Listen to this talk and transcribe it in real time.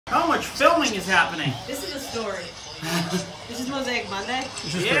How much filming is happening? This is a story. This is Mosaic Monday?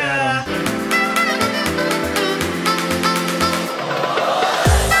 This is for Adam.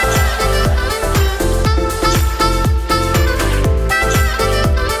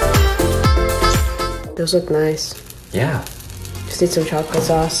 Those look nice. Yeah. Just need some chocolate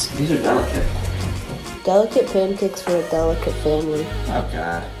sauce. These are delicate. Delicate pancakes for a delicate family. Oh,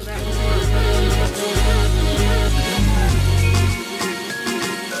 God.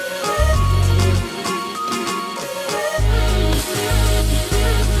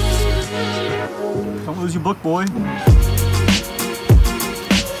 Don't lose your book, boy.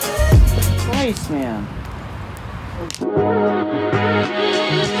 Nice, man. So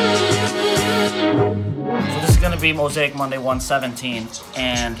this is going to be Mosaic Monday 117,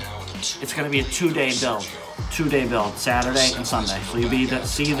 and it's going to be a two-day build. Two-day build, Saturday and Sunday. So you'll be to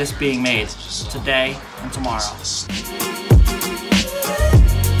see this being made today and tomorrow. So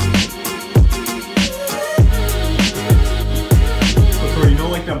you know,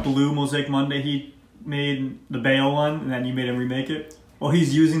 like that blue Mosaic Monday he made, the Bale one, and then you made him remake it? Well,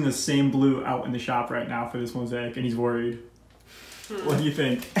 he's using the same blue out in the shop right now for this mosaic, and he's worried. What do you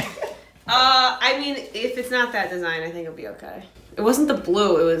think? I mean, if it's not that design, I think it'll be okay. It wasn't the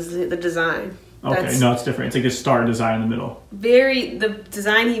blue, it was the design. Okay, no, it's different. It's like a star design in the middle. The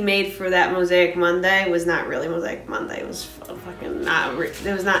design he made for that Mosaic Monday was not really Mosaic Monday. It was fucking not,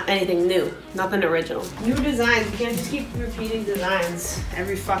 there was not anything new. Nothing original. New designs, you can't just keep repeating designs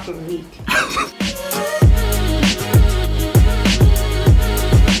every fucking week.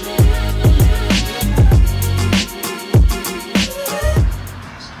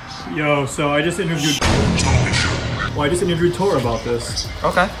 Yo, so I just interviewed Tora about this.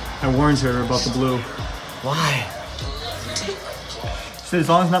 Okay. I warned her about the blue. Why? She said as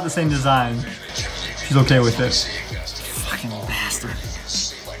long as it's not the same design, she's okay with it. Fucking bastard.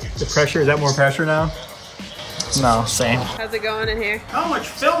 The pressure, is that more pressure now? No, same. How's it going in here? How much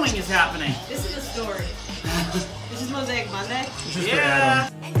filming is happening? This is a story. This is Mosaic Monday? This is for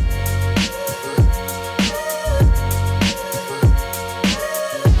Adam.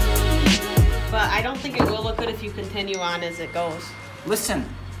 But I don't think it will look good if you continue on as it goes. Listen,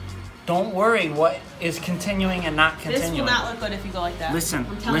 don't worry what is continuing and not continuing. This will not look good if you go like that. Listen,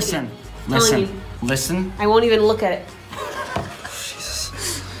 I'm telling listen, you. listen, listen. I won't even look at it.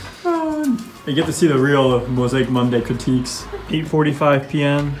 You get to see the real Mosaic Monday critiques. 8:45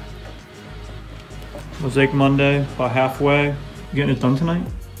 p.m. Mosaic Monday, about halfway. You getting it done tonight?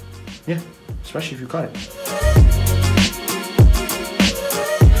 Yeah, especially if you cut it.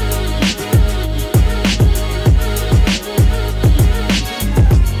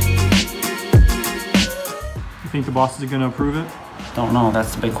 You think the bosses are gonna approve it? Don't know,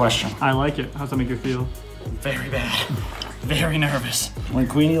 that's the big question. I like it. How's that make you feel? Very bad. Very nervous. When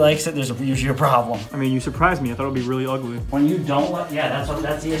Queenie likes it, there's usually a problem. I mean, you surprised me. I thought it would be really ugly. When you don't like, yeah,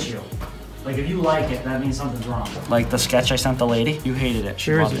 that's the issue. Like if you like it, that means something's wrong. Like the sketch I sent the lady, you hated it.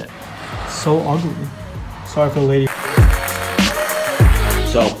 She loved it. So ugly. Sorry for the lady.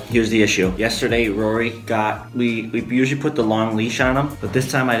 So here's the issue. Yesterday, Rory we usually put the long leash on him, but this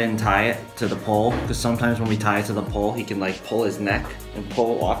time I didn't tie it to the pole, because sometimes when we tie it to the pole, he can like pull his neck and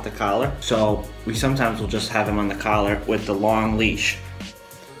pull off the collar. So we sometimes will just have him on the collar with the long leash.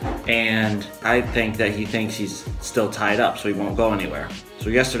 And I think that he thinks he's still tied up, so he won't go anywhere. So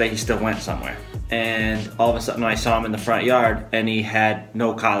yesterday he still went somewhere. And all of a sudden I saw him in the front yard and he had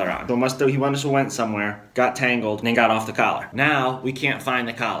no collar on. So he must have went somewhere, got tangled, and then got off the collar. Now we can't find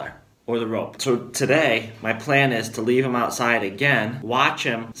the collar or the rope. So today my plan is to leave him outside again, watch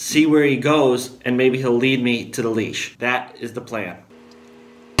him, see where he goes, and maybe he'll lead me to the leash. That is the plan.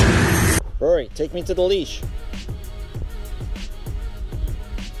 Rory, take me to the leash.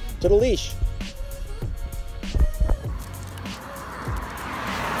 To the leash.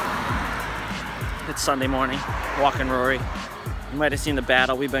 It's Sunday morning, walking Rory. You might have seen the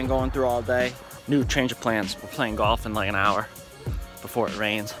battle we've been going through all day. New change of plans. We're playing golf in like an hour before it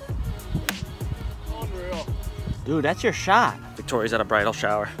rains. Unreal. Dude, that's your shot. Victoria's at a bridal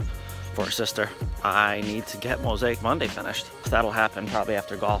shower for her sister. I need to get Mosaic Monday finished. That'll happen probably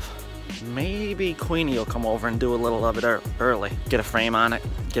after golf. Maybe Queenie will come over and do a little of it early. Get a frame on it,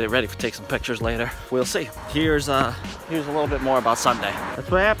 get it ready to take some pictures later. We'll see. Here's a little bit more about Sunday. That's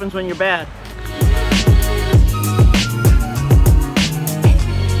what happens when you're bad.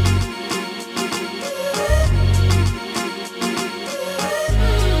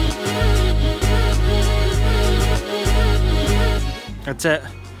 That's it.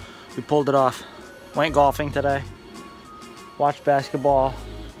 We pulled it off. Went golfing today. Watched basketball.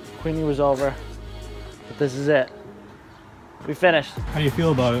 Queenie was over. But this is it. We finished. How do you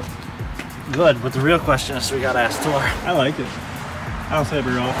feel about it? Good, but the real question is, we gotta ask Tor. I like it. I don't say it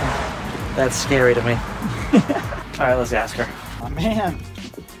very often. That's scary to me. All right, let's ask her. Oh, man.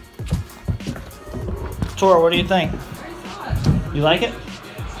 Tor, what do you think? You like it?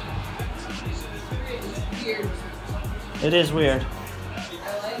 It's weird. It is weird.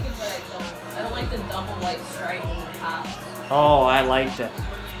 I like it, but I don't like the double white stripe on the top. Oh, I liked it.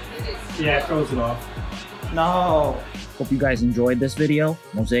 Yeah, it throws it off. No. Hope you guys enjoyed this video.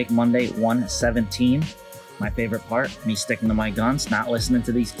 Mosaic Monday 117. My favorite part, me sticking to my guns, not listening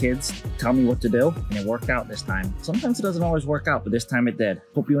to these kids tell me what to do, and it worked out this time. Sometimes it doesn't always work out, but this time it did.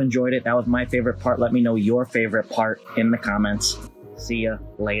 Hope you enjoyed it. That was my favorite part. Let me know your favorite part in the comments. See ya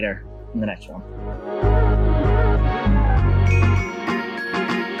later in the next one.